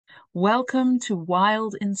Welcome to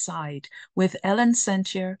Wild Inside with Ellen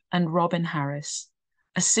Sentier and Robyn Harris,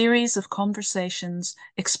 a series of conversations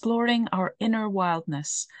exploring our inner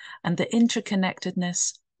wildness and the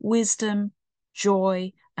interconnectedness, wisdom,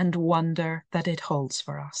 joy, and wonder that it holds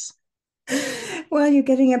for us. Well, you're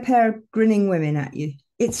getting a pair of grinning women at you.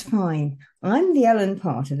 It's fine. I'm the Ellen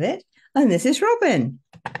part of it, and this is Robyn.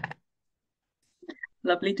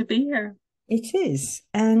 Lovely to be here. It is.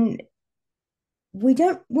 And we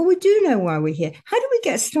do know why we're here. How do we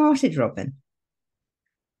get started, Robyn?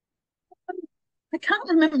 I can't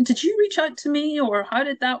remember, did you reach out to me or how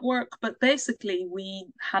did that work? But basically, we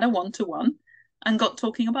had a one-to-one and got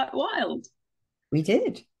talking about wild We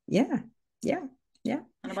did. Yeah. Yeah. Yeah.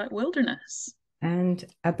 and about wilderness. And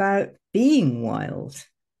about being wild.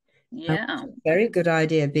 And Yeah. what a very good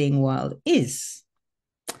idea being wild is.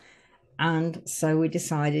 And so we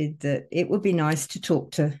decided that it would be nice to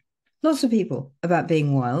talk to lots of people about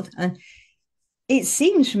being wild. And it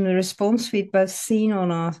seems from the response we've both seen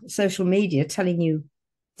on our social media telling you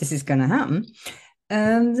this is going to happen,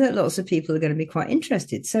 that lots of people are going to be quite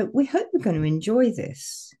interested. So we hope we're going to enjoy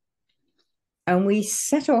this. And we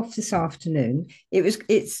set off this afternoon.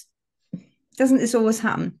 Doesn't this always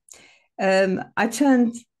happen? I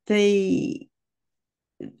turned the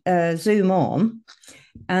Zoom on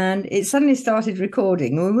and it suddenly started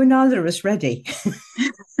recording and we were neither of us ready.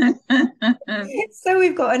 So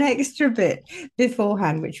we've got an extra bit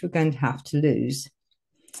beforehand, which we're going to have to lose.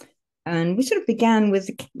 And we sort of began with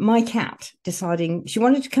my cat deciding she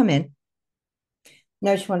wanted to come in.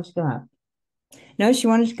 No, she wanted to go out. No, she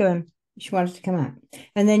wanted to go in. She wanted to come out.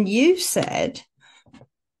 And then you said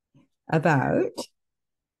about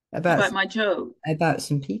My joke, about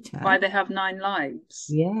St. Peter. why they have 9 lives.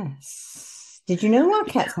 Yes. Did you know our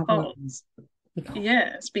cats have Because,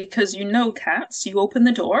 yes, because cats, you open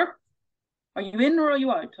the door. Are you in or are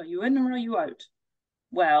you out? Are you in or are you out?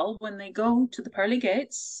 Well, when they go to the pearly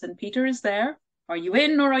gates, St. Peter is there. Are you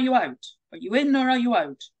in or are you out? Are you in or are you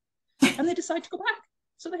out? And they decide to go back.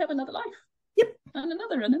 So they have another life. Yep. And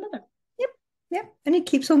another and another. Yep. Yep. And it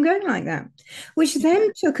keeps on going like that, which then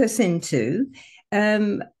took us into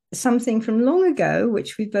something from long ago,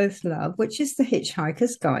 which we both love, which is the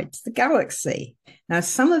Hitchhiker's Guide to the Galaxy. Now,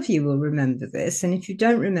 some of you will remember this. And if you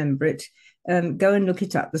don't remember it, go and look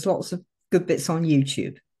it up. There's lots of good bits on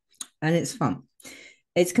YouTube and it's fun.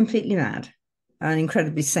 It's completely mad and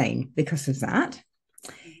incredibly sane because of that.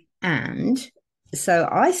 And so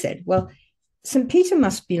I said, well, St. Peter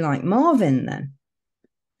must be like Marvin then.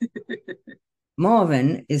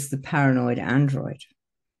 Marvin is the paranoid android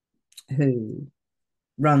who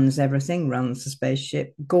runs everything, runs the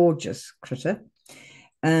spaceship, gorgeous critter.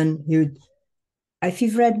 And if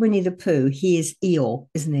you've read Winnie the Pooh, he is Eeyore,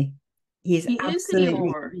 isn't he? He is absolutely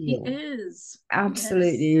Eeyore. He Eeyore. is.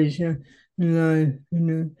 Absolutely is. No,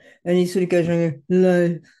 no. And he sort of goes around,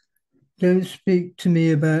 life, don't speak to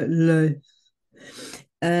me about life.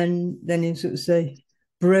 And then he sort of say,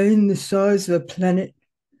 brain the size of a planet.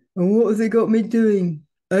 And what have they got me doing?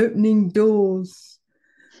 Opening doors.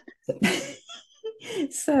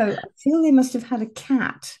 So I feel they must have had a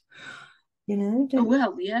cat, Oh,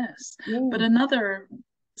 well, yes. Yeah. But another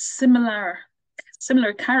similar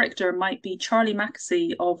character might be Charlie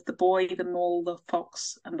Mackesy of The Boy, the Mole, the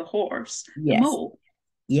Fox, and the Horse, the Yes. mole,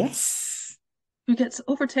 Yes. who gets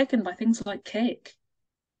overtaken by things like cake.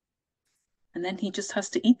 And then he just has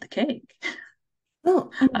to eat the cake.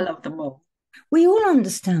 Well, I love the mole. we all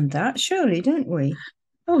understand that, surely, don't we?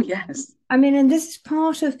 Oh, yes. I mean, and this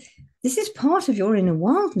is part of your inner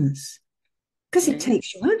wildness because it It takes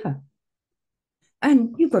is. you over.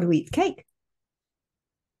 And you've got to eat the cake.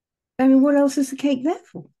 I mean, what else is the cake there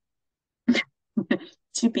for?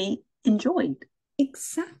 To be enjoyed.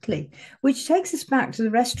 Exactly. Which takes us back to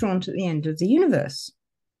the restaurant at the end of the universe.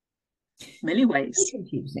 Many ways. It's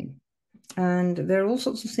confusing. And there are all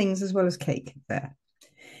sorts of things as well as cake there.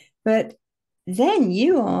 But then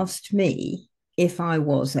you asked me if I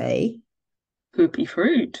was a Poopy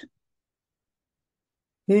fruit.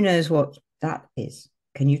 who knows what that is.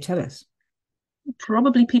 Can you tell us?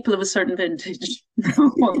 Probably people of a certain vintage know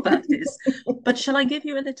what that is. But shall I give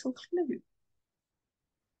you a little clue?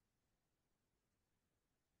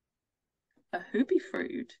 A hoopy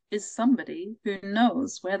fruit is somebody who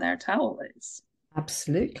knows where their towel is.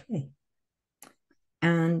 Absolutely.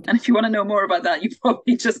 And if you want to know more about that, you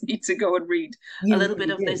probably just need to go and read a little bit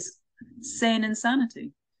of this sane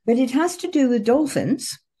insanity. But it has to do with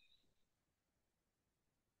dolphins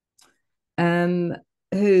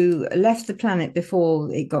who left the planet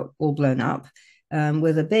before it got all blown up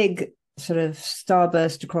with a big sort of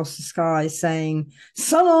starburst across the sky saying,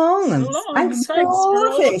 "So long So and long, and thanks for thanks all for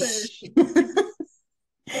all the the fish."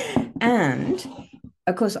 fish. And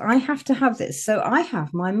of course, I have to have this. So I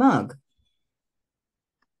have my mug.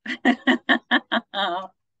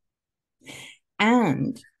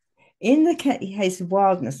 And in the case of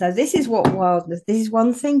wildness, now this is what wildness, this is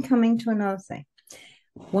one thing coming to another thing.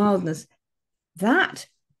 Wildness, that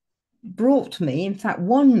brought me, in fact,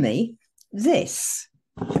 won me this.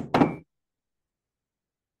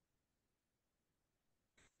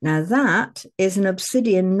 Now, that is an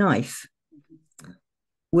obsidian knife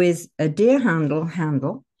with a deer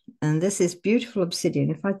handle, and this is beautiful obsidian.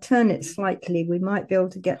 If I turn it slightly, we might be able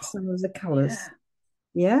to get some of the colors.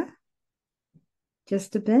 Yeah. Yeah,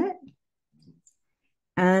 just a bit.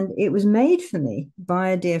 And it was made for me by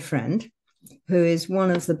a dear friend who is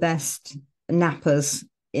one of the best nappers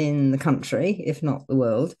in the country, if not the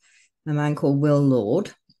world, a man called Will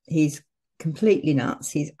Lord. He's completely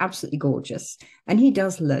nuts. He's absolutely gorgeous. And he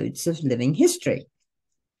does loads of living history.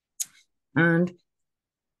 And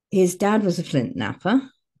his dad was a flint napper,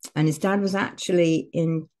 and his dad was actually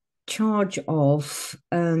in charge of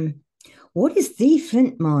what is the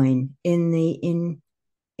flint mine in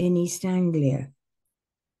East Anglia?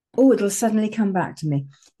 Oh, it'll suddenly come back to me.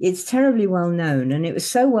 It's terribly well known, and it was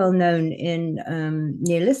so well known in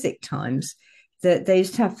Neolithic times that they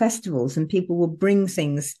used to have festivals, and people would bring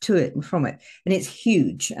things to it and from it, and it's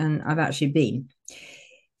huge. And I've actually been.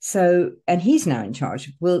 So, and he's now in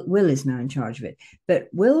charge. Will is now in charge of it. But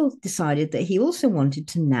Will decided that he also wanted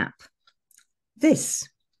to nap this,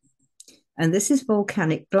 and this is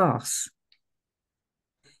volcanic glass,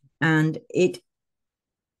 and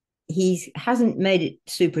he hasn't made it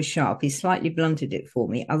super sharp. He's slightly blunted it for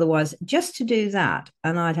me. Otherwise, just to do that,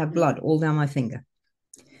 and I'd have blood all down my finger.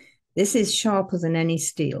 This is sharper than any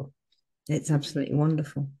steel. It's absolutely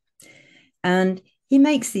wonderful. And he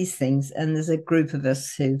makes these things, and there's a group of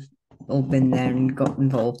us who've all been there and got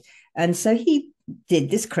involved. And so he did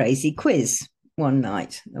this crazy quiz one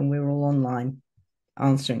night, and we were all online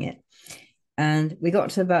answering it. And we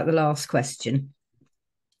got to about the last question,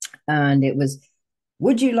 and it was,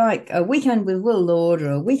 would you like a weekend with Will Lord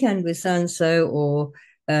or a weekend with so and so or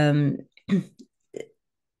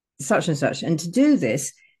such and such? And to do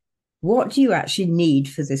this, what do you actually need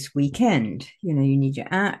for this weekend? You know, you need your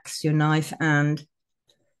axe, your knife, and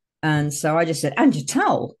so I just said, and your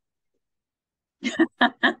towel.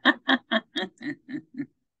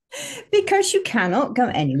 Because you cannot go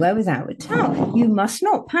anywhere without a towel. You must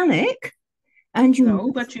not panic, and you No,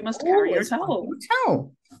 must but you must carry your always have towel. your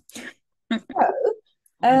towel. So,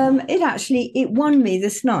 it won me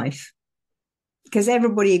this knife because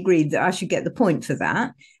everybody agreed that I should get the point for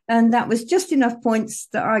that. And that was just enough points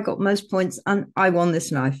that I got most points and I won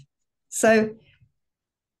this knife. So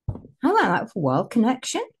how about that for Wild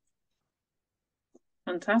Connection?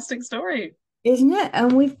 Fantastic story. Isn't it?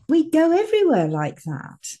 And we go everywhere like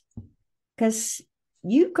that. Because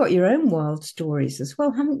you've got your own wild stories as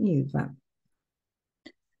well, haven't you?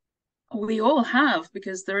 We all have,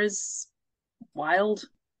 because there is wild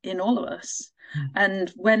in all of us.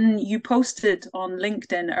 And when you posted on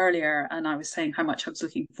LinkedIn earlier, and I was saying how much I was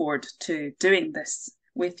looking forward to doing this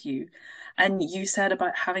with you, and you said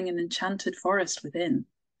about having an enchanted forest within.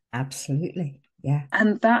 Absolutely. Yeah.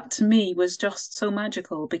 And that to me was just so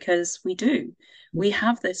magical because we do. We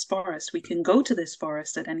have this forest. We can go to this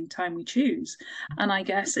forest at any time we choose. And I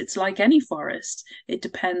guess it's like any forest. It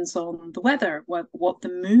depends on the weather, what the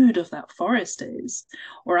mood of that forest is.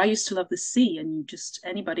 Or I used to love the sea, and you just,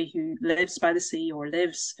 anybody who lives by the sea or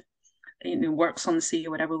lives, works on the sea or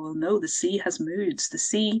whatever will know the sea has moods. The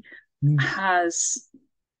sea has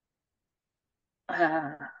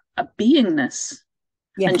a beingness,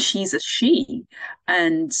 Yeah. and she's a she.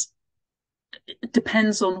 And it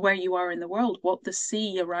depends on where you are in the world, what the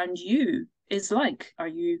sea around you is like.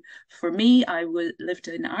 For me, lived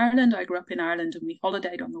in Ireland. I grew up in Ireland, and we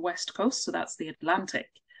holidayed on the west coast, so that's the Atlantic.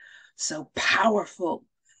 So powerful,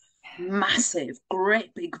 massive,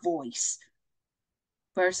 great big voice.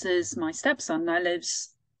 Versus my stepson now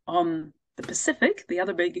lives on the Pacific,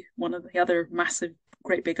 one of the other massive,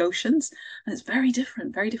 great big oceans, and it's very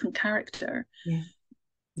different character. Yeah.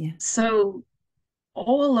 Yeah. So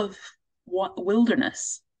all of what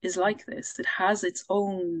wilderness is like this. It has its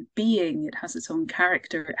own being, it has its own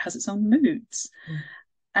character, it has its own moods.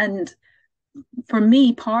 And for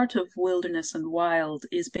me, part of wilderness and wild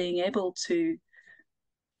is being able to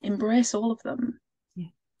embrace all of them. Yeah.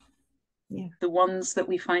 Yeah. The ones that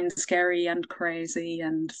we find scary and crazy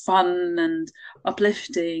and fun and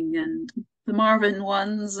uplifting and the Marvin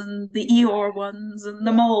ones and the Eeyore ones and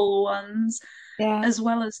the mole ones, Yeah. as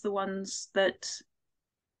well as the ones that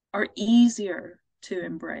are easier to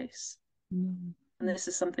embrace. Mm. And this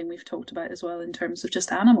is something we've talked about as well in terms of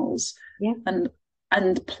just animals Yeah.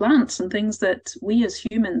 and plants and things that we as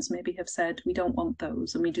humans maybe have said we don't want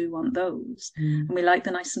those and we do want those. Mm. And we like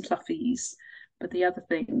the nice and fluffies, but the other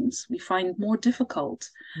things we find more difficult.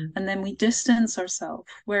 Mm. And then we distance ourselves.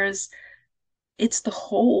 Whereas it's the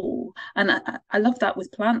whole. And I love that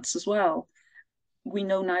with plants as well. We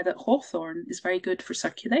know now that hawthorn is very good for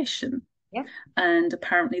circulation. Yeah. And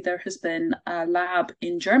apparently, there has been a lab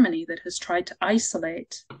in Germany that has tried to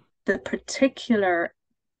isolate the particular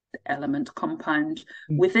element compound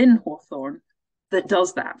Mm. within hawthorn that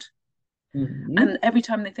does that. Mm. And every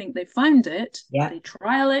time they think they found it, Yeah. they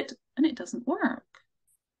trial it and it doesn't work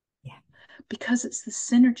Yeah. because it's the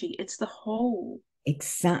synergy, it's the whole.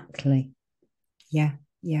 Exactly. Yeah.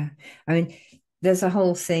 Yeah. I mean, there's a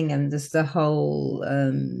whole thing, and there's the whole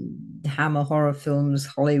Hammer horror films,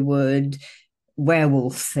 Hollywood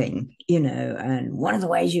werewolf thing, and one of the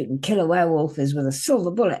ways you can kill a werewolf is with a silver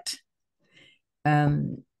bullet.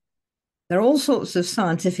 Um, there are all sorts of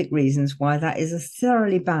scientific reasons why that is a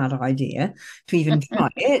thoroughly bad idea to even try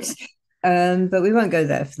it. But we won't go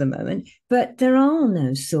there for the moment. But there are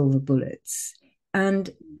no silver bullets. And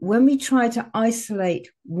when we try to isolate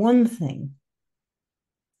one thing,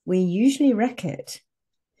 we usually wreck it.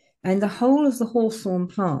 And the whole of the hawthorn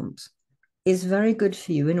plant is very good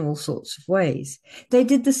for you in all sorts of ways. They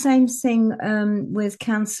did the same thing with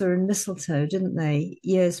cancer and mistletoe, didn't they,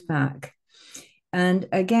 years back? And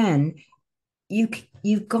again, you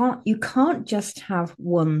can't just have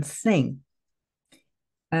one thing.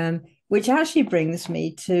 Which actually brings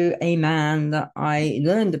me to a man that I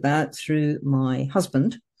learned about through my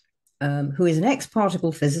husband, who is an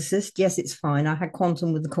ex-particle physicist. Yes, it's fine. I had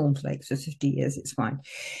quantum with the cornflakes for 50 years. It's fine.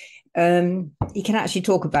 He can actually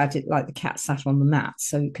talk about it like the cat sat on the mat,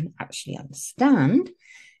 so you can actually understand.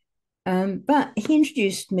 But he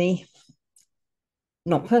introduced me,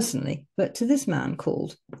 not personally, but to this man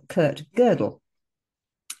called Kurt Gödel,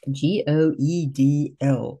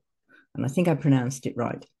 Goedl. And I think I pronounced it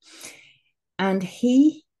right. And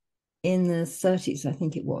he, in the 30s, I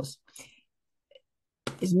think it was,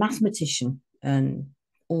 is a mathematician and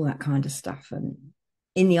all that kind of stuff, and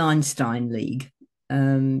in the Einstein League,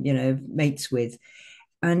 mates with.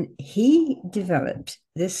 And he developed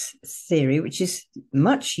this theory, which is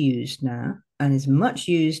much used now and is much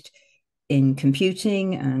used in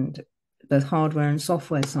computing and both hardware and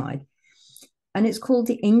software side. And it's called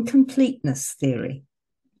the incompleteness theory.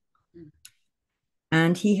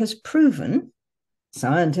 And he has proven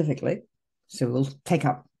scientifically, so we'll sit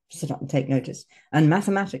up and take notice, and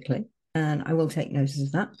mathematically, and I will take notice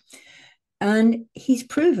of that. And he's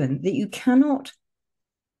proven that you cannot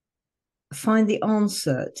find the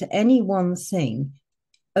answer to any one thing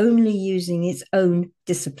only using its own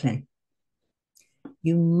discipline.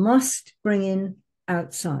 You must bring in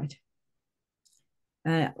outside.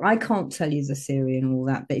 I can't tell you the theory and all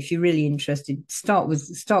that, but if you're really interested, start with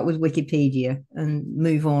Wikipedia and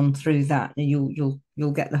move on through that, and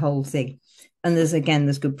you'll get the whole thing. And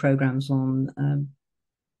there's good programs on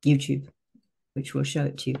YouTube, which will show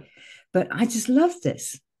it to you. But I just love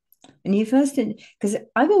this. And because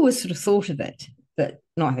I've always sort of thought of it, but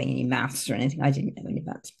not having any maths or anything, I didn't know any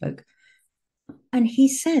about spoke. And he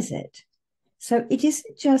says it. So it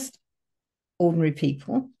isn't just ordinary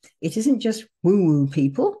people. It isn't just woo-woo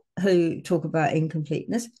people who talk about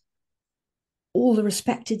incompleteness. All the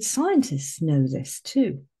respected scientists know this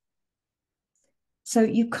too. So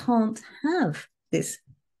you can't have this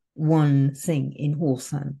one thing in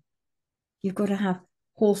hawthorn. You've got to have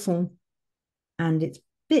hawthorn and its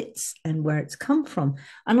bits and where it's come from.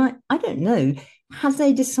 And I don't know, have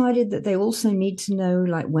they decided that they also need to know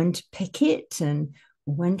like when to pick it and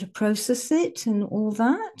when to process it and all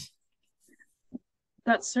that?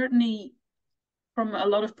 That's certainly, from a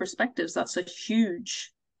lot of perspectives, that's a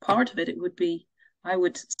huge part of it. It would be, I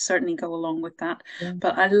would certainly go along with that. Yeah.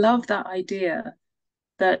 But I love that idea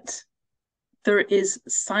that there is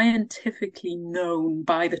scientifically known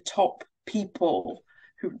by the top people,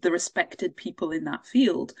 the respected people in that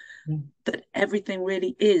field, that everything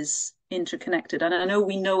really is interconnected. And I know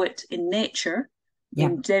we know it in nature. I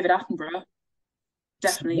mean, David Attenborough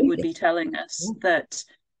definitely would be telling us that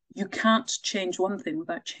you can't change one thing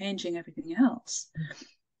without changing everything else.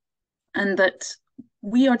 And that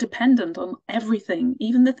we are dependent on everything,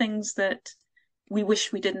 even the things that we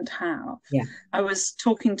wish we didn't have. Yeah. I was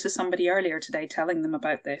talking to somebody earlier today, telling them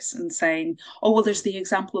about this and saying, "Oh, well, there's the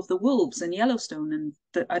example of the wolves in Yellowstone,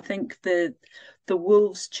 and I think the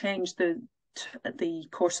wolves changed the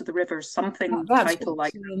course of the river, something That's title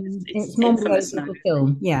like that. it's It's Monroe's infamous now little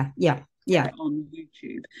film. Yeah, yeah, yeah, on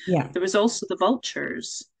YouTube. yeah, There was also the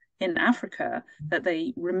vultures in Africa that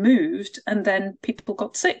they removed, and then people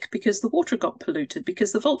got sick because the water got polluted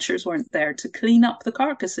because the vultures weren't there to clean up the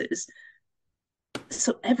carcasses.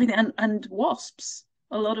 So everything, and wasps.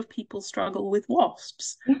 A lot of people struggle with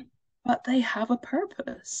wasps, yeah, but they have a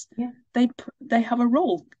purpose. yeah, They have a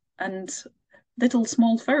role, and little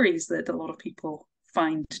small furries that a lot of people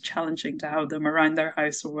find challenging to have them around their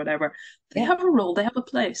house or whatever. They yeah, have a role, they have a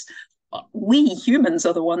place. We humans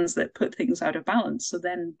are the ones that put things out of balance, so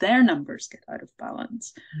then their numbers get out of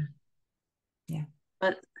balance. yeah,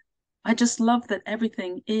 But I just love that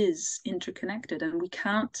everything is interconnected and we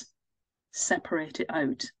can't separate it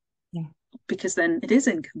out yeah. because then it is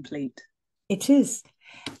incomplete. It is.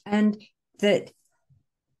 And that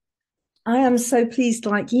I am so pleased,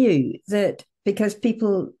 like you, that because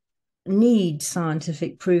people need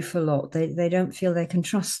scientific proof a lot, they don't feel they can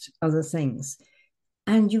trust other things.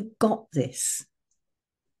 And you've got this,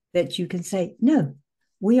 that you can say, no,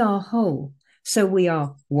 we are whole. So we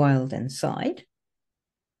are wild inside,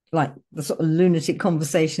 like the sort of lunatic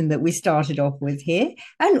conversation that we started off with here.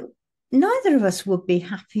 And neither of us would be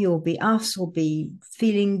happy or be us or be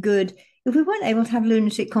feeling good if we weren't able to have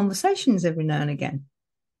lunatic conversations every now and again.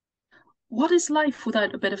 What is life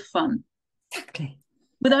without a bit of fun? Exactly.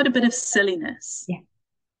 Without a bit of silliness? Yeah.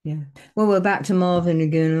 Yeah. Well, we're back to Marvin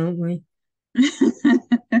again, aren't we?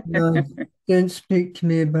 No, don't speak to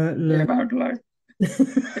me about life. About life.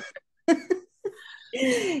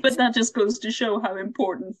 But that just goes to show how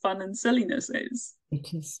important fun and silliness is.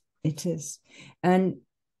 It is. It is. And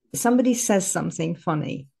somebody says something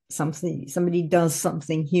funny, somebody does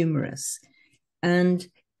something humorous. And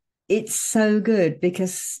it's so good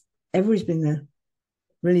because everybody's been there,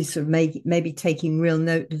 really sort of maybe taking real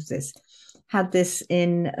note of this. Had this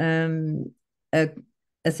in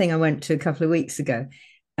a thing I went to a couple of weeks ago,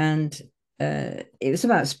 and it was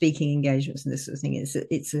about speaking engagements and this sort of thing.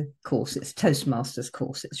 It's a course, it's a Toastmasters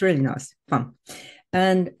course. It's really nice, fun.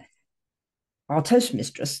 And our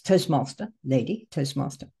Toastmaster lady,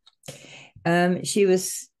 Toastmaster, she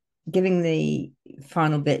was giving the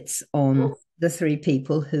final bits on the three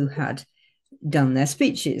people who had done their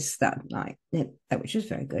speeches that night, which was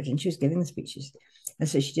very good. And she was giving the speeches. And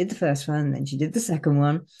so she did the first one, and then she did the second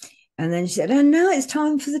one. And then she said, and now it's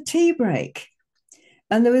time for the tea break.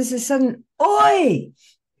 And there was a sudden oi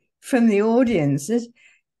from the audience. And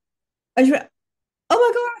she went, oh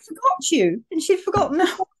my God, I forgot you. And she'd forgotten the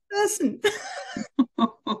whole person.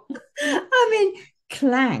 I mean,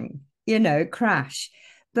 clang, crash.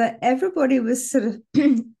 But everybody was sort of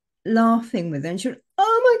laughing with her. And she went,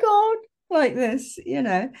 oh my God, like this,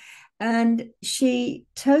 And she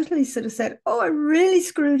totally sort of said, oh, I really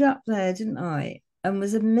screwed up there, didn't I? And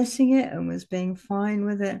was admitting it and was being fine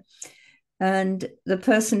with it. And the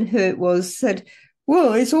person who it was said,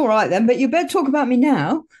 well, it's all right then, but you better talk about me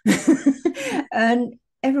now. And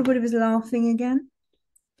everybody was laughing again.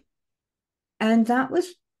 And that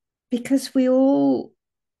was because we all,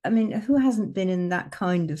 I mean, who hasn't been in that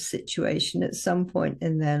kind of situation at some point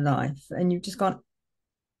in their life? And you've just gone,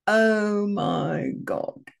 oh my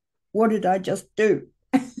God, what did I just do?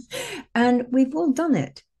 And we've all done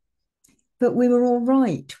it, but we were all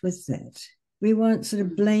right with it. We weren't sort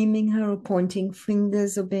of blaming her or pointing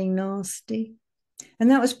fingers or being nasty.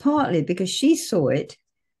 And that was partly because she saw it.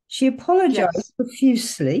 She apologized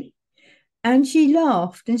profusely and she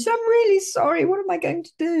laughed and said, I'm really sorry. What am I going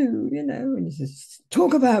to do? And he says,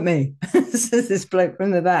 talk about me. Says this bloke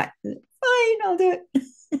from the back. Fine, I'll do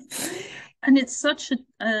it. And it's such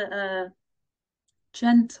a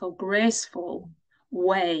gentle, graceful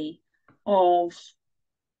way of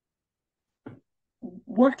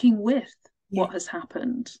working with what has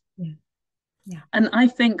happened. Yeah. Yeah. And I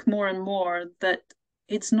think more and more that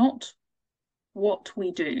it's not what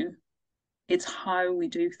we do, it's how we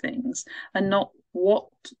do things, and not what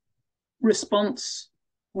response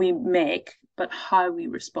we make, but how we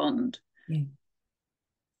respond. Yeah.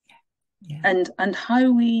 Yeah. And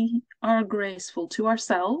how we are graceful to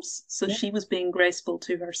ourselves. So Yeah. she was being graceful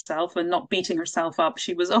to herself and not beating herself up.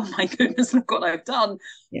 She was, oh my goodness, look what I've done.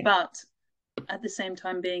 Yeah. But at the same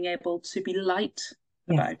time being able to be light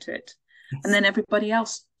about it. Yes. And then everybody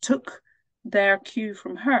else took their cue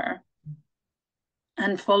from her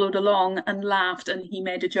and followed along and laughed, and he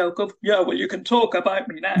made a joke of, yeah, well, you can talk about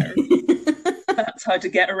me now. that's how to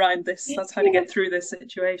get around this. That's how to Yeah. get through this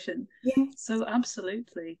situation. Yes. So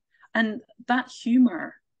absolutely. And that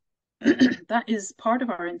humor, that is part of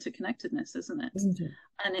our interconnectedness, isn't it? Isn't it?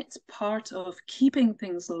 And it's part of keeping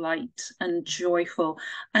things light and joyful.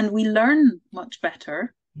 And we learn much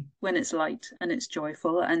better when it's light and it's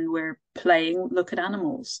joyful and we're playing. Look at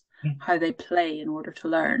animals, Yeah. how they play in order to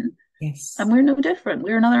learn. Yes. And we're no different.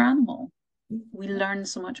 We're another animal. We learn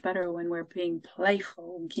so much better when we're being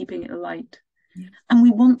playful and keeping it light. Yeah. And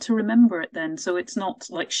we want to remember it then. So it's not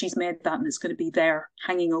like she's made that and it's going to be there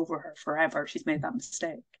hanging over her forever. She's made that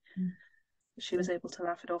mistake. She was able to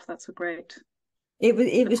laugh it off. That's so great. It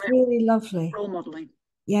was really lovely. Role modeling.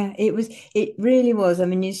 Yeah, it really was. I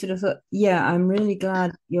mean, you sort of thought, yeah, I'm really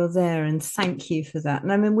glad you're there and thank you for that.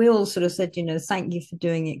 And I mean, we all sort of said, thank you for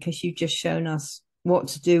doing it because you've just shown us what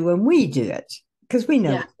to do when we do it, because we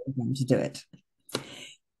know we're going to do it.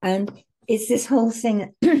 And it's this whole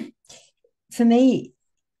thing. For me,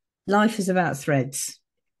 life is about threads.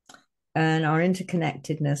 And our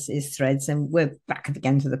interconnectedness is threads. And we're back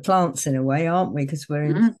again to the plants in a way, aren't we? Because we're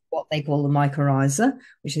in what they call the mycorrhiza,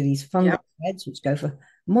 which are these fungal threads which go for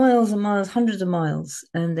miles and miles, hundreds of miles,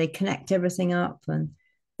 and they connect everything up. And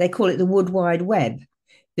they call it the wood wide web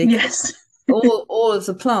because all of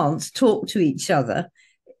the plants talk to each other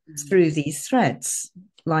through these threads,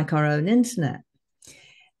 like our own internet.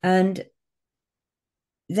 And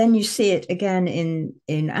then you see it again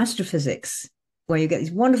in astrophysics, where you get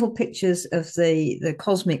these wonderful pictures of the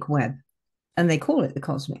cosmic web, and they call it the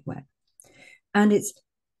cosmic web. And it's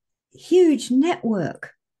a huge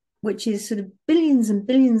network, which is sort of billions and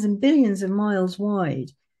billions and billions of miles wide,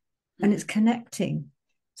 and it's connecting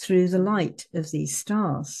through the light of these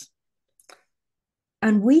stars.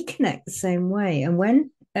 And we connect the same way. And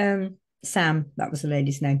when Sam, that was the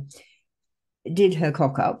lady's name, did her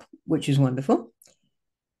cock up, which was wonderful,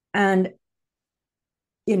 and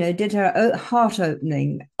did her heart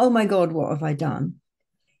opening, oh my God, what have I done?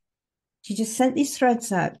 She just sent these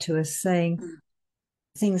threads out to us saying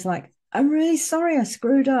things like, I'm really sorry I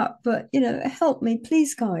screwed up, but, help me,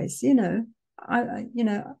 please, guys, I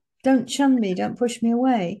don't shun me, don't push me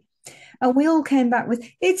away. And we all came back with,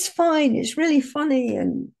 it's fine, it's really funny,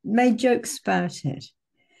 and made jokes about it.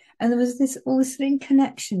 And there was all this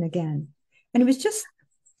connection again. And it was just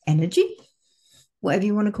energy, whatever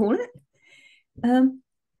you want to call it.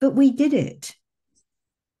 But we did it.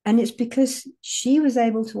 And it's because she was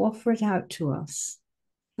able to offer it out to us.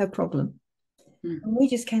 No problem. And we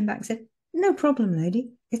just came back and said, no problem, lady.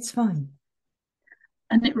 It's fine.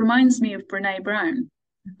 And it reminds me of Brene Brown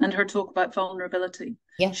and her talk about vulnerability.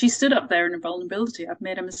 Yeah. She stood up there in her vulnerability. I've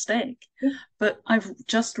made a mistake. Yeah. But I've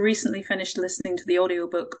just recently finished listening to the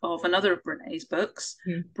audiobook of another of Brene's books,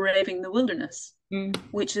 Braving the Wilderness.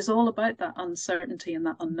 Which is all about that uncertainty and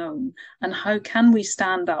that unknown, and how can we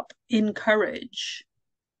stand up in courage,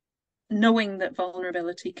 knowing that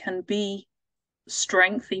vulnerability can be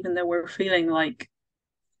strength, even though we're feeling like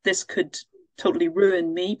this could totally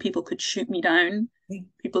ruin me, people could shoot me down,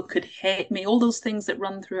 people could hate me, all those things that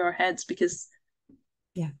run through our heads because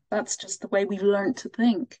that's just the way we've learned to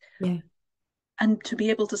think. And to be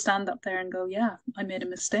able to stand up there and go, yeah, I made a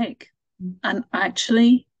mistake, and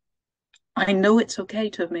actually I know it's okay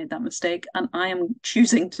to have made that mistake, and I am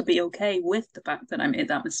choosing to be okay with the fact that I made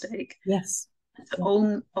that mistake. Yes.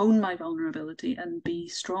 To own my vulnerability and be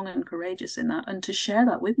strong and courageous in that, and to share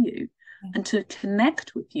that with you and to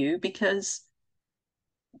connect with you, because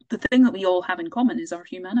the thing that we all have in common is our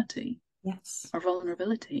humanity. Yes. Our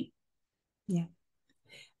vulnerability. Yeah.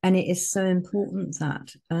 And it is so important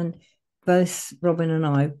that, and both Robyn and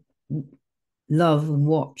I love and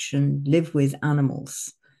watch and live with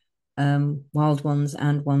animals. Wild ones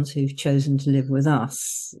and ones who've chosen to live with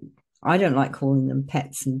us. I don't like calling them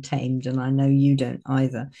pets and tamed, and I know you don't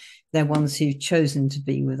either. They're ones who've chosen to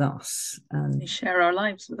be with us. They share our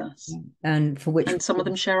lives with us. And for which, and some of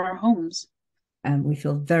them share our homes. And we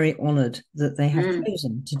feel very honoured that they have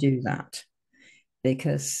chosen to do that,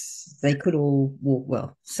 because they could all walk,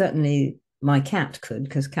 well, certainly my cat could,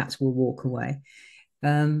 because cats will walk away.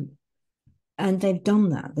 And they've done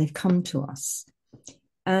that. They've come to us.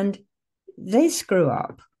 And they screw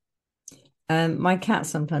up. My cat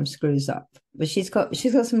sometimes screws up, but she's got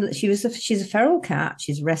some. She's a feral cat.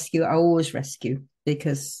 She's rescue. I always rescue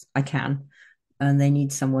because I can, and they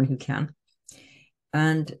need someone who can.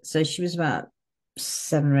 And so she was about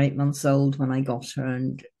 7 or 8 months old when I got her,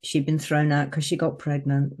 and she'd been thrown out because she got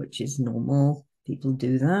pregnant, which is normal. People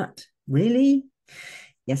do that. Really?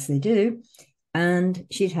 Yes, they do. And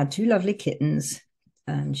she'd had 2 lovely kittens,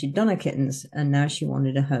 and she'd done her kittens, and now she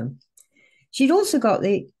wanted a home. She'd also got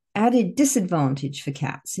the added disadvantage for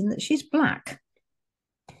cats in that she's black.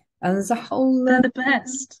 And there's a whole They're load, the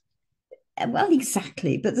best. well,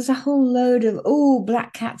 exactly, but there's a whole load of,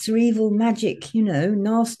 black cats are evil, magic,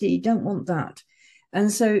 nasty, don't want that.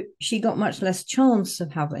 And so she got much less chance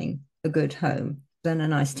of having a good home than a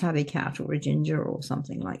nice tabby cat or a ginger or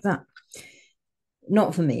something like that.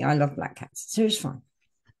 Not for me. I love black cats, so it's fine.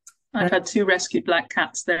 I've had two rescued black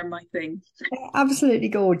cats. They're my thing. Absolutely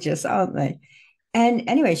gorgeous, aren't they? And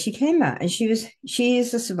anyway, she came out and she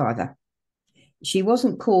is a survivor. She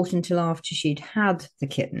wasn't caught until after she'd had the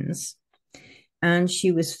kittens, and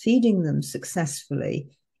she was feeding them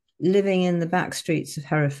successfully, living in the back streets of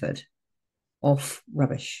Hereford off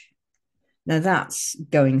rubbish. Now that's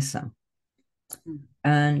going some.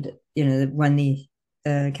 And, when the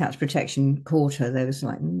Cats Protection caught her, they was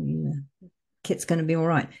like, Kit's going to be all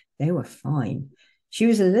right. They were fine. She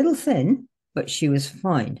was a little thin, but she was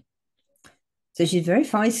fine. So she's very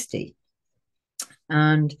feisty.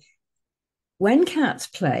 And when cats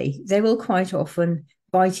play, they will quite often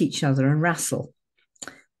bite each other and wrestle.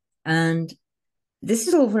 And this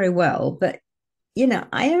is all very well, but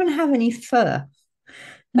I don't have any fur.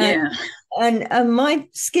 Yeah. And my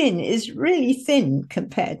skin is really thin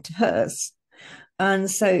compared to hers. And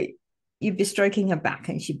so you'd be stroking her back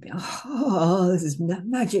and she'd be, oh, this is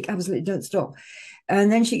magic, absolutely, don't stop.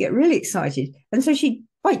 And then she'd get really excited. And so she'd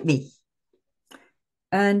bite me.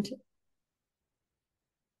 And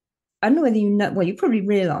I don't know whether well, you probably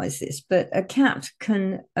realize this, but a cat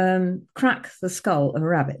can crack the skull of a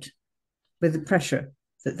rabbit with the pressure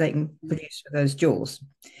that they can produce with those jaws.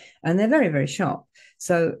 And they're very, very sharp.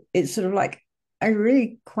 So it's sort of like, I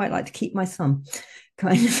really quite like to keep my thumb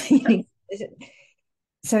kind of feeling.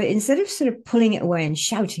 So instead of sort of pulling it away and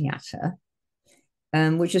shouting at her,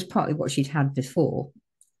 which is partly what she'd had before,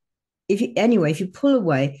 if you pull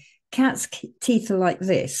away, cats' teeth are like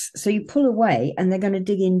this. So you pull away and they're going to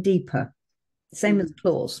dig in deeper. Same with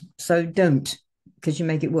claws. So don't, because you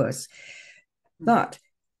make it worse. But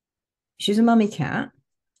she's a mummy cat.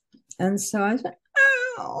 And so I was like,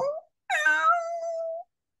 ow, ow,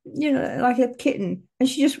 like a kitten. And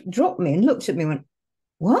she just dropped me and looked at me and went,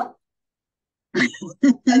 what? I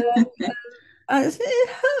said, it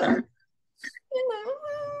hurt.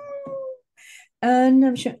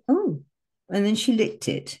 And she went, oh. And then she licked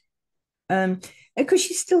it. Because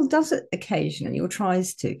she still does it occasionally or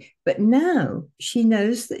tries to. But now she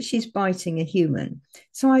knows that she's biting a human.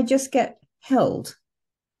 So I just get held.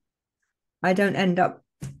 I don't end up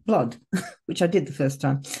blood, which I did the first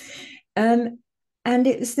time. And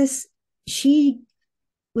it was this, she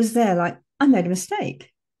was there like, I made a mistake.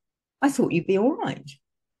 I thought you'd be all right.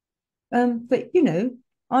 But,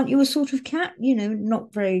 aren't you a sort of cat?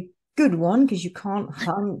 Not very good one because you can't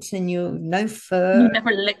hunt and you're no fur. You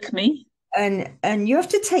never lick me. And you have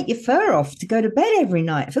to take your fur off to go to bed every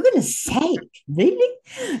night. For goodness sake, really?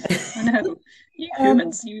 I know. You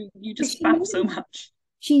humans, you just faff so much.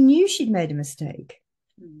 She knew she'd made a mistake.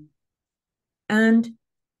 And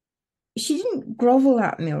she didn't grovel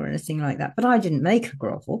at me or anything like that, but I didn't make her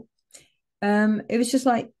grovel. It was just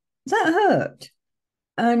like, that hurt.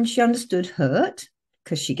 And she understood hurt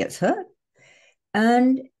because she gets hurt.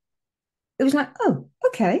 And it was like, oh,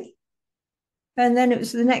 okay. And then it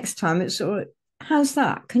was the next time, it's sort of, how's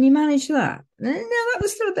that? Can you manage that? No, that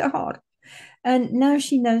was still a bit hard. And now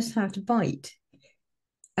she knows how to bite.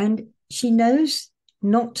 And she knows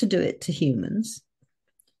not to do it to humans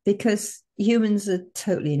because humans are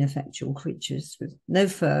totally ineffectual creatures with no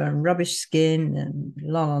fur and rubbish skin and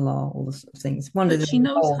all the sort of things. But she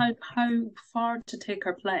knows how far to take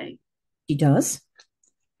her play. She does.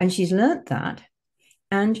 And she's learnt that.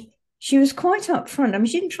 And she was quite upfront. I mean,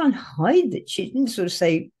 she didn't try and hide that. She didn't sort of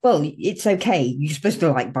say, well, it's okay. You're supposed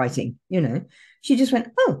to like biting, She just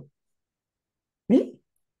went, oh, really?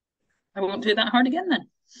 I won't do that hard again then.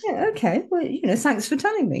 Yeah, okay. Well, thanks for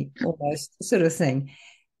telling me, almost sort of thing.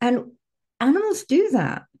 And animals do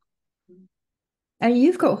that. And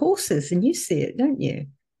you've got horses and you see it, don't you?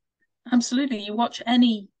 Absolutely. You watch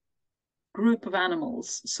any group of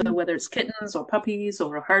animals, so whether it's kittens or puppies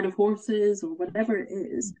or a herd of horses or whatever it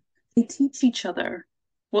is, they teach each other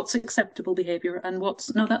what's acceptable behavior and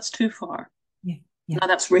no, that's too far. Yeah. No,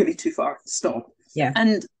 that's really too far. Stop. Yeah.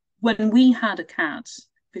 And when we had a cat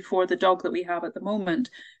before the dog that we have at the moment,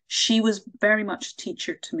 she was very much a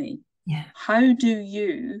teacher to me. Yeah. How do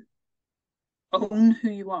you own who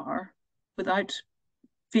you are without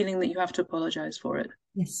feeling that you have to apologize for it?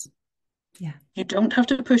 Yes. Yeah. You don't have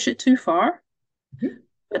to push it too far,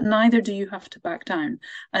 but neither do you have to back down.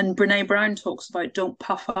 And Brene Brown talks about don't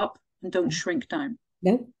puff up and don't shrink down.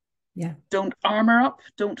 No. Yeah. Don't armor up.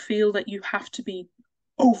 Don't feel that you have to be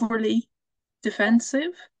overly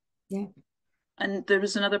defensive. Yeah. And there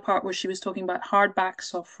was another part where she was talking about hard back,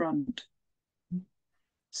 soft front.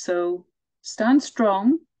 So stand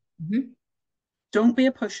strong. Mm-hmm. Don't be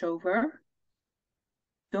a pushover.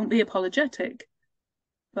 Don't be apologetic,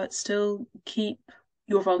 but still keep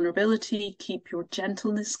your vulnerability, keep your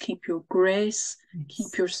gentleness, keep your grace, Yes.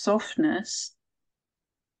 keep your softness,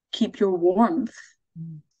 keep your warmth,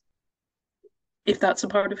 Mm. if that's a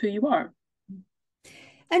part of who you are.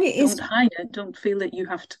 And it is Don't hide it. Don't feel that you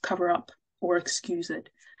have to cover up or excuse it.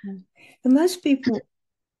 for most people,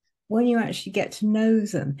 when you actually get to know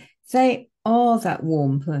them, they are that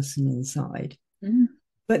warm person inside, Mm,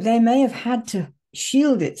 but they may have had to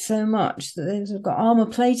shield it so much that they've got armor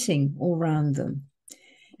plating all around them.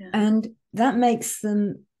 yeah. And that makes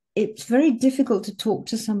them, it's very difficult to talk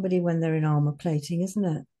to somebody when they're in armor plating, isn't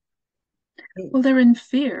it? Well, they're in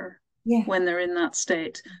fear Yeah. when they're in that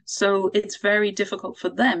state. So it's very difficult for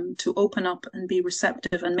them to open up and be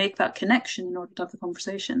receptive and make that connection in order to have the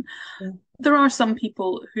conversation. Yeah. There are some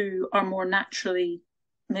people who are more naturally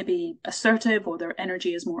maybe assertive, or their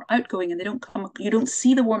energy is more outgoing, and they don't come, you don't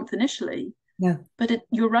see the warmth initially, Yeah. but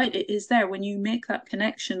you're right, it is there when you make that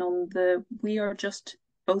connection on the, we are just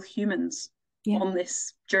both humans Yeah. on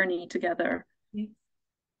this journey together. Yeah.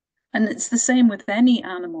 And it's the same with any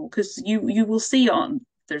animal, because you will see on,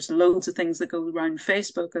 there's loads of things that go around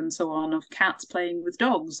Facebook and so on, of cats playing with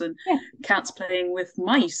dogs, and Yeah. cats playing with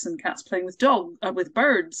mice, and cats playing with with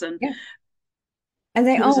birds, and Yeah. And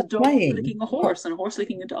they there are was a dog playing. licking a horse and a horse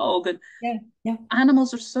licking a dog. And Yeah. Yeah.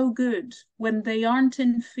 animals are so good when they aren't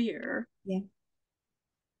in fear. Yeah.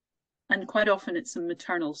 And quite often it's a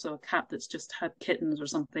maternal, so a cat that's just had kittens or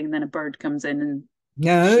something, and then a bird comes in and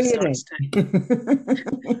No, she you starts to,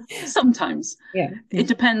 don't. sometimes Yeah. it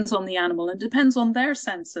depends on the animal, and depends on their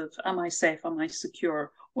sense of, am I safe, am I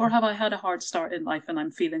secure, or have I had a hard start in life and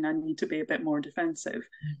I'm feeling I need to be a bit more defensive.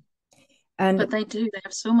 And But they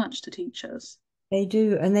have so much to teach us. they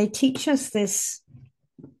do, and they teach us this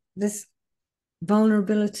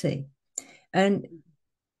vulnerability. And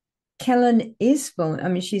Kellen is vulnerable. I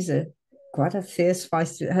mean, she's a quite a fierce,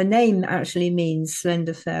 feisty. Her name actually means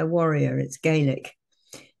slender, fair warrior. It's Gaelic,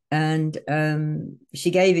 and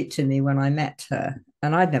she gave it to me when I met her,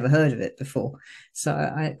 and I'd never heard of it before, so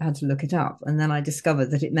I had to look it up, and then I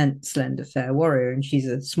discovered that it meant slender, fair warrior, and she's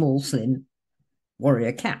a small, slim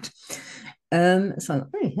warrior cat. So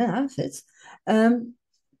oh, yeah, that fits.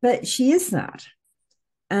 But she is that,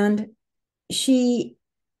 and she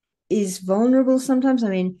is vulnerable sometimes. I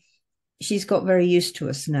mean, she's got very used to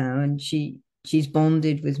us now, and she's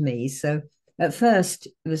bonded with me. So at first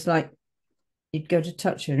it was like you'd go to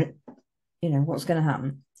touch her, and what's going to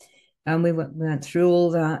happen. And we went through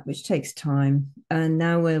all that, which takes time. And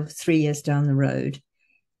now we're 3 years down the road.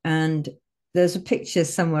 And there's a picture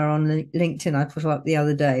somewhere on LinkedIn I put up the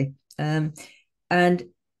other day. And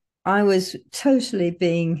I was totally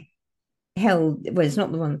being held, well, it's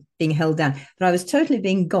not the one being held down, but I was totally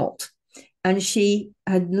being got. And she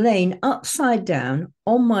had lain upside down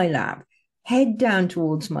on my lap, head down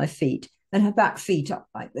towards my feet, and her back feet up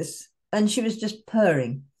like this. And she was just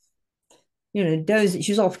purring, dozing.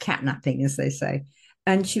 She was off catnapping, as they say.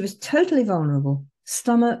 And she was totally vulnerable,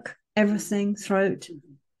 stomach, everything, throat.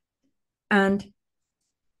 And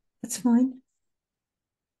that's fine.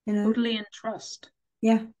 Totally in trust.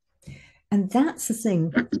 Yeah. And that's the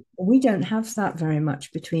thing. We don't have that very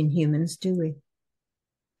much between humans, do we?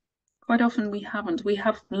 Quite often we haven't. We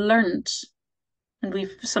have learnt, and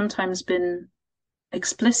we've sometimes been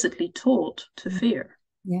explicitly taught to fear.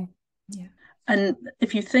 Yeah. Yeah. And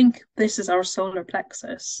if you think this is our solar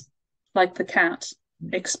plexus, like the cat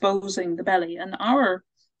exposing the belly, and our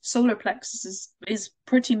solar plexus is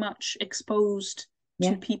pretty much exposed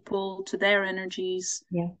Yeah. to people, to their energies,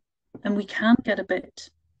 Yeah. and we can get a bit,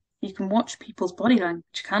 you can watch people's body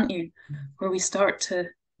language, can't you, where we start to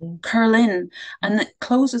Yeah. curl in and it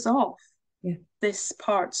closes off Yeah. this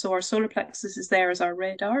part. So our solar plexus is there as our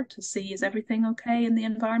radar to see, is everything okay in the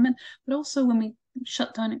environment, but also when we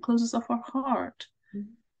shut down, it closes off our heart. And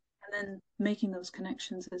then making those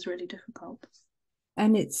connections is really difficult.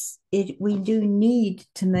 And we do need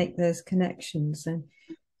to make those connections. And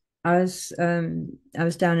I was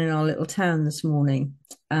down in our little town this morning,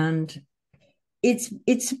 and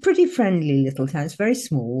it's a pretty friendly little town. It's very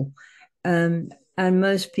small, and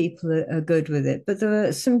most people are good with it. But there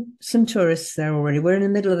are some tourists there already. We're in the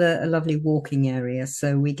middle of a lovely walking area,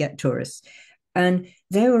 so we get tourists, and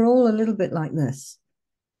they were all a little bit like this.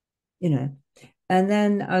 And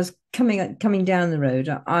then I was coming down the road.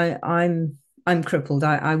 I'm crippled.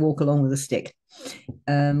 I walk along with a stick,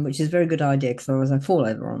 which is a very good idea because otherwise I fall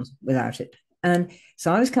over on without it. And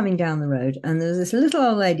so I was coming down the road, and there was this little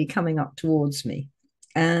old lady coming up towards me.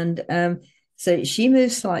 And so she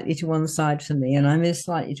moved slightly to one side for me, and I moved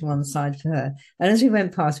slightly to one side for her. And as we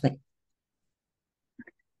went past me,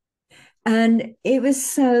 and it was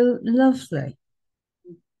so lovely.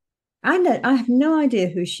 I have no idea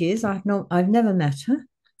who she is. I've never met her.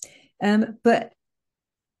 But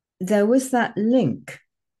there was that link,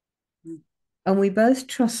 and we both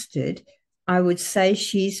trusted. I would say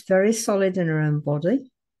she's very solid in her own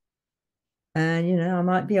body. And, I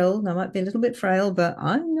might be old, I might be a little bit frail, but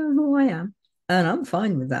I know who I am. And I'm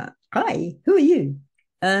fine with that. Hi, who are you?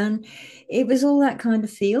 And it was all that kind of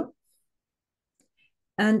feel.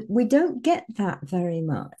 And we don't get that very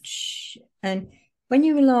much. And when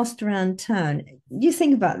you were last around town, you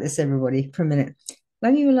think about this, everybody, for a minute.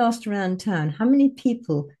 When you were last around town, how many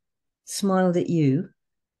people smiled at you?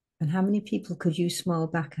 And how many people could you smile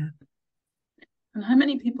back at? And how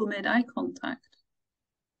many people made eye contact?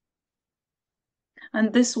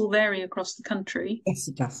 And this will vary across the country. Yes,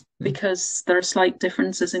 it does. Because there are slight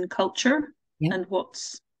differences in culture and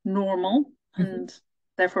what's normal and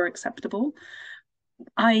therefore acceptable.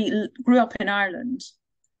 I grew up in Ireland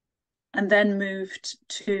and then moved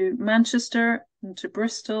to Manchester and to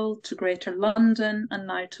Bristol, to Greater London, and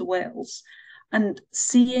now to Wales. And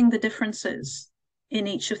seeing the differences in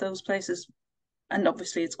each of those places, and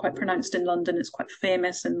obviously it's quite pronounced in London, it's quite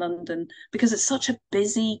famous in London, because it's such a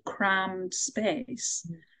busy, crammed space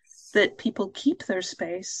that people keep their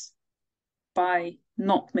space by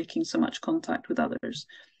not making so much contact with others.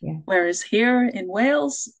 Yeah. Whereas here in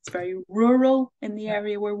Wales, it's very rural in the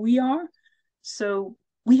area where we are. So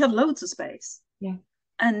we have loads of space. Yeah.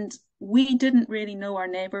 And we didn't really know our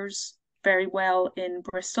neighbours very well in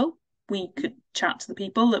Bristol. We could chat to the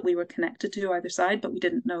people that we were connected to either side, but we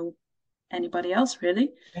didn't know anybody else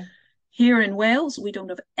really. Yeah. Here in Wales, we don't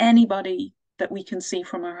have anybody that we can see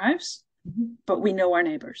from our house, but we know our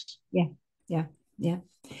neighbours. Yeah, yeah, yeah.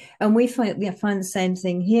 And we find the same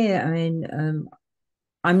thing here. I mean,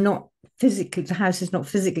 I'm not physically, the house is not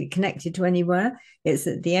physically connected to anywhere. It's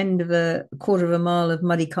at the end of a quarter of a mile of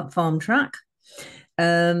muddy farm track.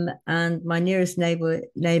 And my nearest neighbor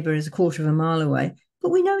is a quarter of a mile away, but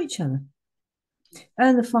we know each other.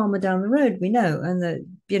 And the farmer down the road, we know. And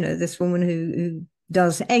this woman who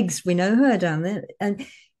does eggs, we know her down there. And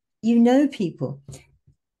people.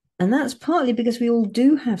 And that's partly because we all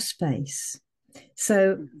do have space.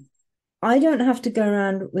 So I don't have to go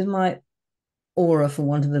around with my aura, for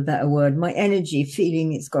want of a better word, my energy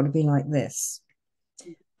feeling it's got to be like this.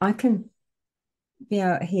 I can be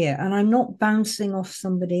out here and I'm not bouncing off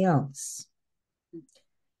somebody else.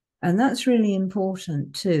 And that's really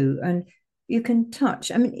important too. And you can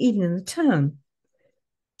touch, I mean, even in the town.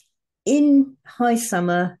 In high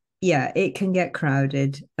summer, yeah, it can get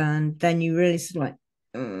crowded. And then you really sort of like,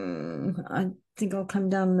 I think I'll come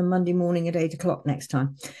down on a Monday morning at 8 o'clock next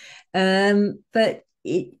time. But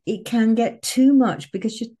it can get too much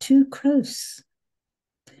because you're too close.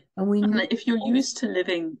 And if you're used to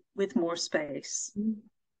living with more space,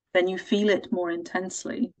 then you feel it more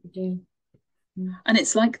intensely. And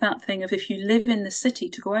it's like that thing of if you live in the city,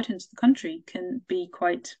 to go out into the country can be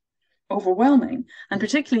quite overwhelming. And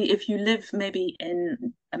particularly if you live maybe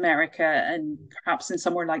in America and perhaps in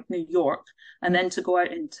somewhere like New York, and then to go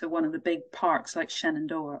out into one of the big parks like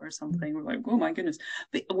Shenandoah or something, we're like, oh my goodness.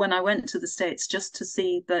 But when I went to the States, just to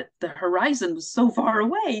see that the horizon was so far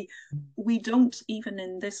away, we don't, even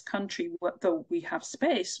in this country, though we have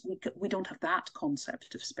space, we don't have that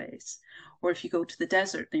concept of space. Or if you go to the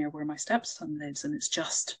desert near where my stepson lives and it's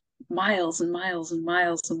just miles and miles and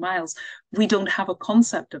miles and miles, we don't have a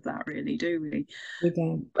concept of that really, do we? We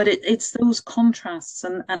don't. But it's those contrasts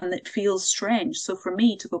and it feels strange. So for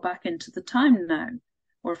me to go back into the town now,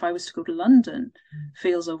 or if I was to go to London,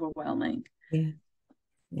 feels overwhelming. Yeah.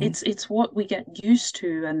 Yeah. It's what we get used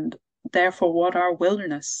to and therefore what our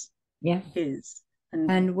wilderness is.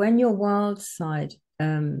 And when your wild side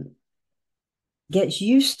gets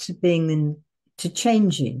used to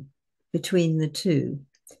changing between the two,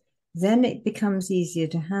 then it becomes easier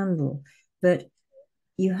to handle. But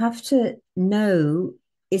you have to know,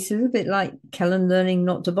 it's a little bit like Kellen learning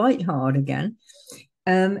not to bite hard again.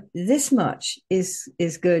 This much is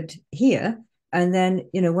good here. And then,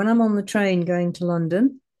 when I'm on the train going to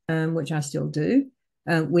London, which I still do,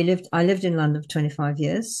 I lived in London for 25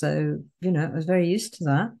 years. So, I was very used to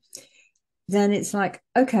that. Then it's like,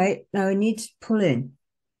 okay, now I need to pull in.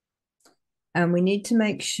 And we need to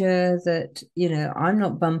make sure that, I'm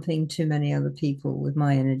not bumping too many other people with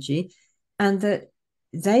my energy and that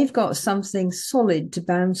they've got something solid to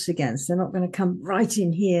bounce against. They're not going to come right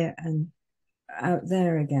in here and out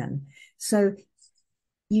there again. So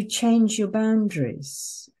you change your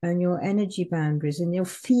boundaries and your energy boundaries and your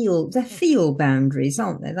they're feel boundaries,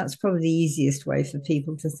 aren't they? That's probably the easiest way for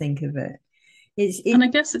people to think of it. And It I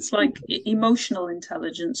guess it's like emotional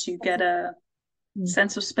intelligence. You get a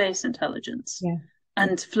sense of space intelligence yeah,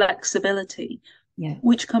 and flexibility, yeah,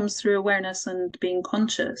 which comes through awareness and being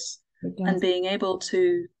conscious it and does. being able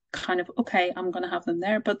to kind of, okay, I'm going to have them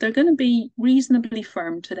there, but they're going to be reasonably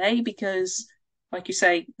firm today because, like you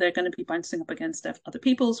say, they're going to be bouncing up against other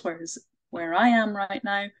people's, whereas where I am right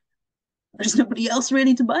now, there's nobody else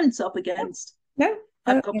really to bounce up against. No,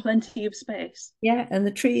 I've got yeah, plenty of space. yeah, and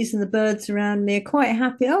the trees and the birds around me are quite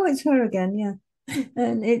happy. Oh, it's her again, yeah.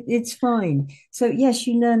 And it's fine. So yes,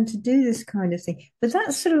 you learn to do this kind of thing. But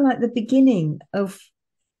that's sort of like the beginning of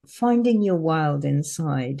finding your wild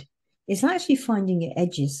inside. It's actually finding your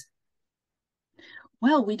edges.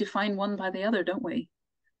 Well, we define one by the other, don't we?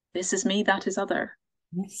 This is me, that is other.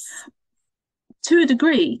 Yes. To a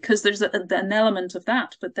degree, because there's an element of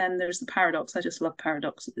that, but then there's the paradox. I just love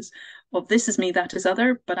paradoxes. Well, this is me, that is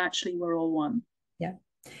other, but actually we're all one. Yeah.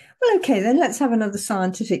 Well, okay, then let's have another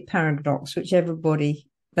scientific paradox, which everybody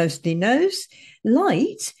mostly knows.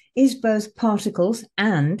 Light is both particles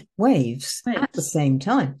and waves at the Waves. same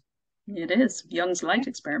time. It is Young's light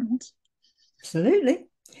experiment. Absolutely.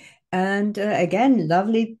 And again,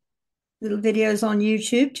 lovely little videos on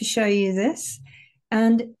YouTube to show you this.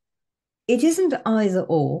 And it isn't either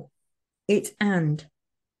or, it's and.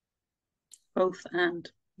 Both and.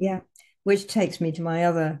 Yeah. Which takes me to my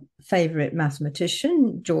other favorite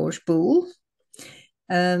mathematician, George Boole,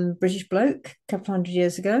 British bloke, a couple 100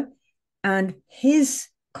 years ago. And his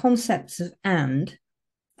concepts of and,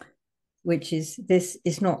 which is this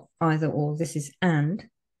is not either or, this is and,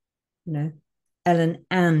 you know, Ellen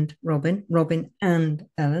and Robyn, Robyn and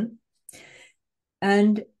Ellen.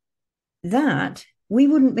 And that we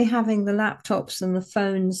wouldn't be having the laptops and the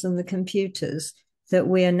phones and the computers that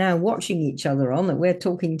we are now watching each other on, that we're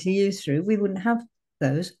talking to you through. We wouldn't have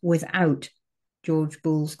those without George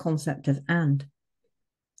Boole's concept of and.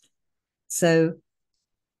 So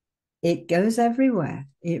it goes everywhere.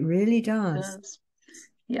 It really does. Does.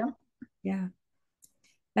 Yeah. Yeah.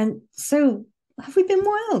 And so have we been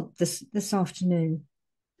wild this afternoon?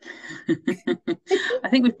 I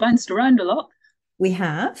think we've bounced around a lot. We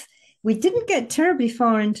have. We didn't get terribly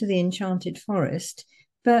far into the Enchanted Forest,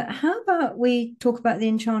 but how about we talk about the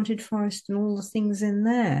Enchanted Forest and all the things in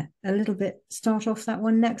there a little bit? Start off that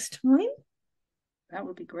one next time. That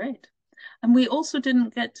would be great. And we also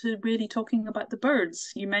didn't get to really talking about the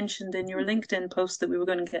birds. You mentioned in your LinkedIn post that we were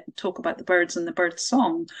going to talk about the birds and the bird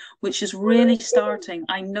song, which is really starting.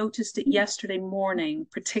 I noticed it yesterday morning,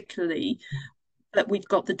 particularly that we've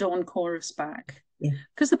got the dawn chorus back Yeah.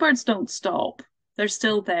 because the birds don't stop. They're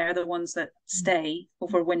still there, the ones that stay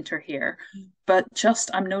over winter here. But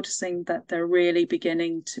just I'm noticing that they're really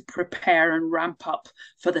beginning to prepare and ramp up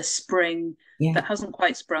for the spring Yeah. that hasn't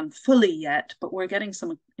quite sprung fully yet, but we're getting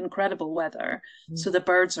some incredible weather. So the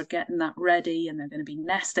birds are getting that ready and they're going to be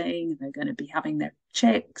nesting and they're going to be having their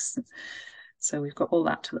chicks. So we've got all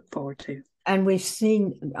that to look forward to. And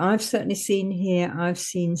I've certainly seen here, I've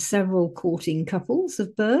seen several courting couples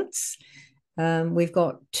of birds. We've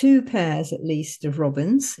got two pairs at least of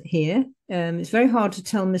robins here. It's very hard to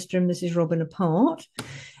tell Mr. and Mrs. Robyn apart.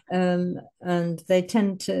 And they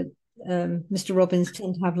tend to, Mr. Robins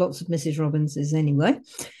tend to have lots of Mrs. Robinses anyway.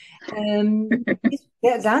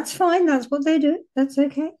 Yeah, that's fine. That's what they do. That's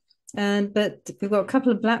okay. But we've got a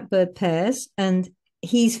couple of blackbird pairs, and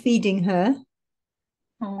he's feeding her.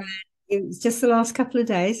 Oh. It was just the last couple of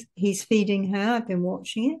days. He's feeding her. I've been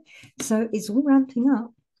watching it. So it's all ramping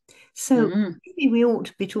up. So maybe we ought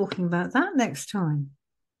to be talking about that next time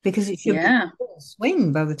because it should be Yeah, full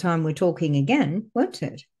swing by the time we're talking again, won't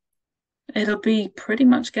it? it'll be pretty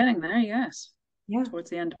much getting there, yes. Yeah. Towards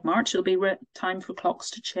the end of March, it'll be time for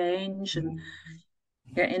clocks to change and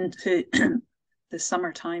get into the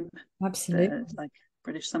summertime, the Absolutely. like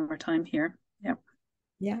British summertime here. Yeah.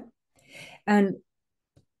 Yeah. And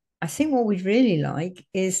I think what we'd really like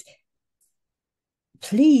is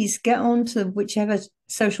please get on to whichever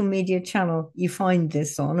social media channel you find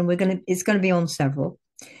this on, and it's going to be on several.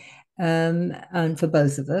 And for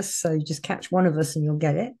both of us. So you just catch one of us and you'll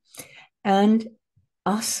get it. And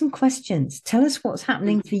ask some questions. Tell us what's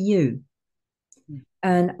happening for you.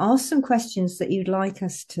 And ask some questions that you'd like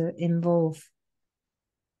us to involve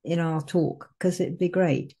in our talk, because it'd be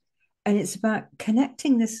great. And it's about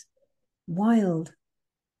connecting this wild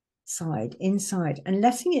side inside and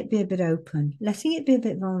letting it be a bit open, letting it be a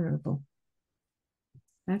bit vulnerable,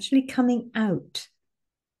 actually coming out,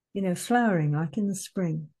 flowering like in the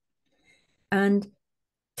spring. And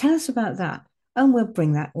Tell us about that. And we'll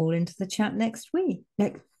bring that all into the chat next week.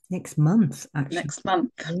 Next month, actually. Next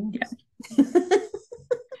month. Yes. Yeah.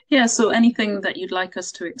 Yeah, so anything that you'd like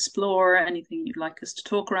us to explore, anything you'd like us to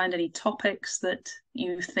talk around, any topics that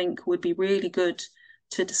you think would be really good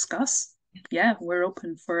to discuss, yeah, we're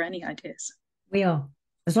open for any ideas. We are,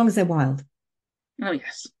 as long as they're wild. Oh,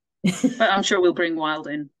 yes. But I'm sure we'll bring wild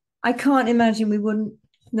in. I can't imagine we wouldn't.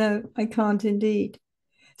 No, I can't indeed.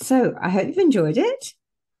 So I hope you've enjoyed it.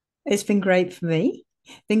 It's been great for me.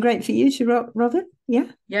 Been great for you too, Robyn.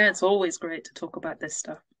 Yeah, Yeah, it's always great to talk about this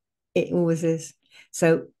stuff. it always is.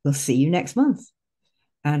 So we'll see you next month.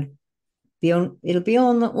 And it'll be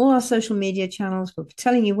on all our social media channels. We'll be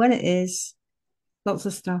telling you when it is. Lots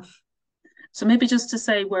of stuff. So maybe just to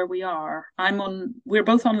say where we are, we're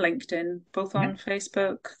both on LinkedIn, both Yeah. on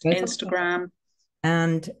Facebook, Both on Facebook Instagram.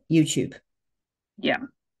 and YouTube. Yeah.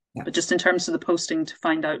 Yeah. But just in terms of the posting to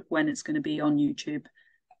find out when it's going to be on YouTube.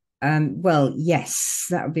 Well, yes,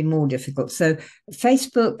 that would be more difficult. So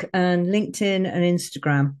Facebook and LinkedIn and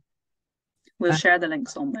Instagram. We'll share the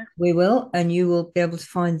links on there. We will, and you will be able to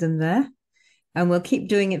find them there. And we'll keep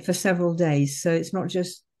doing it for several days. So it's not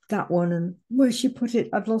just that one and where she put it,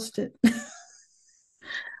 I've lost it.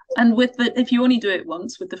 And if you only do it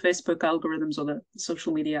once with the Facebook algorithms or the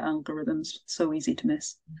social media algorithms, so easy to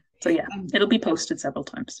miss. So yeah, it'll be posted several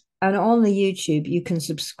times. And on the YouTube, you can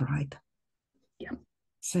subscribe. Yeah.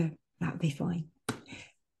 So that'll be fine.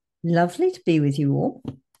 Lovely to be with you all.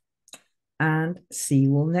 And see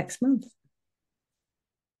you all next month.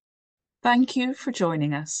 Thank you for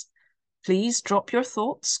joining us. Please drop your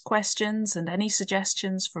thoughts, questions, and any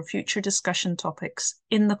suggestions for future discussion topics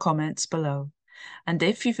in the comments below. And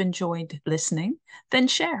if you've enjoyed listening, then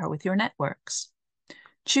share with your networks.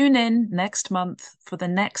 Tune in next month for the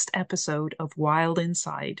next episode of Wild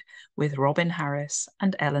Inside with Robyn Harris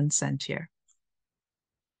and Elen Sentier.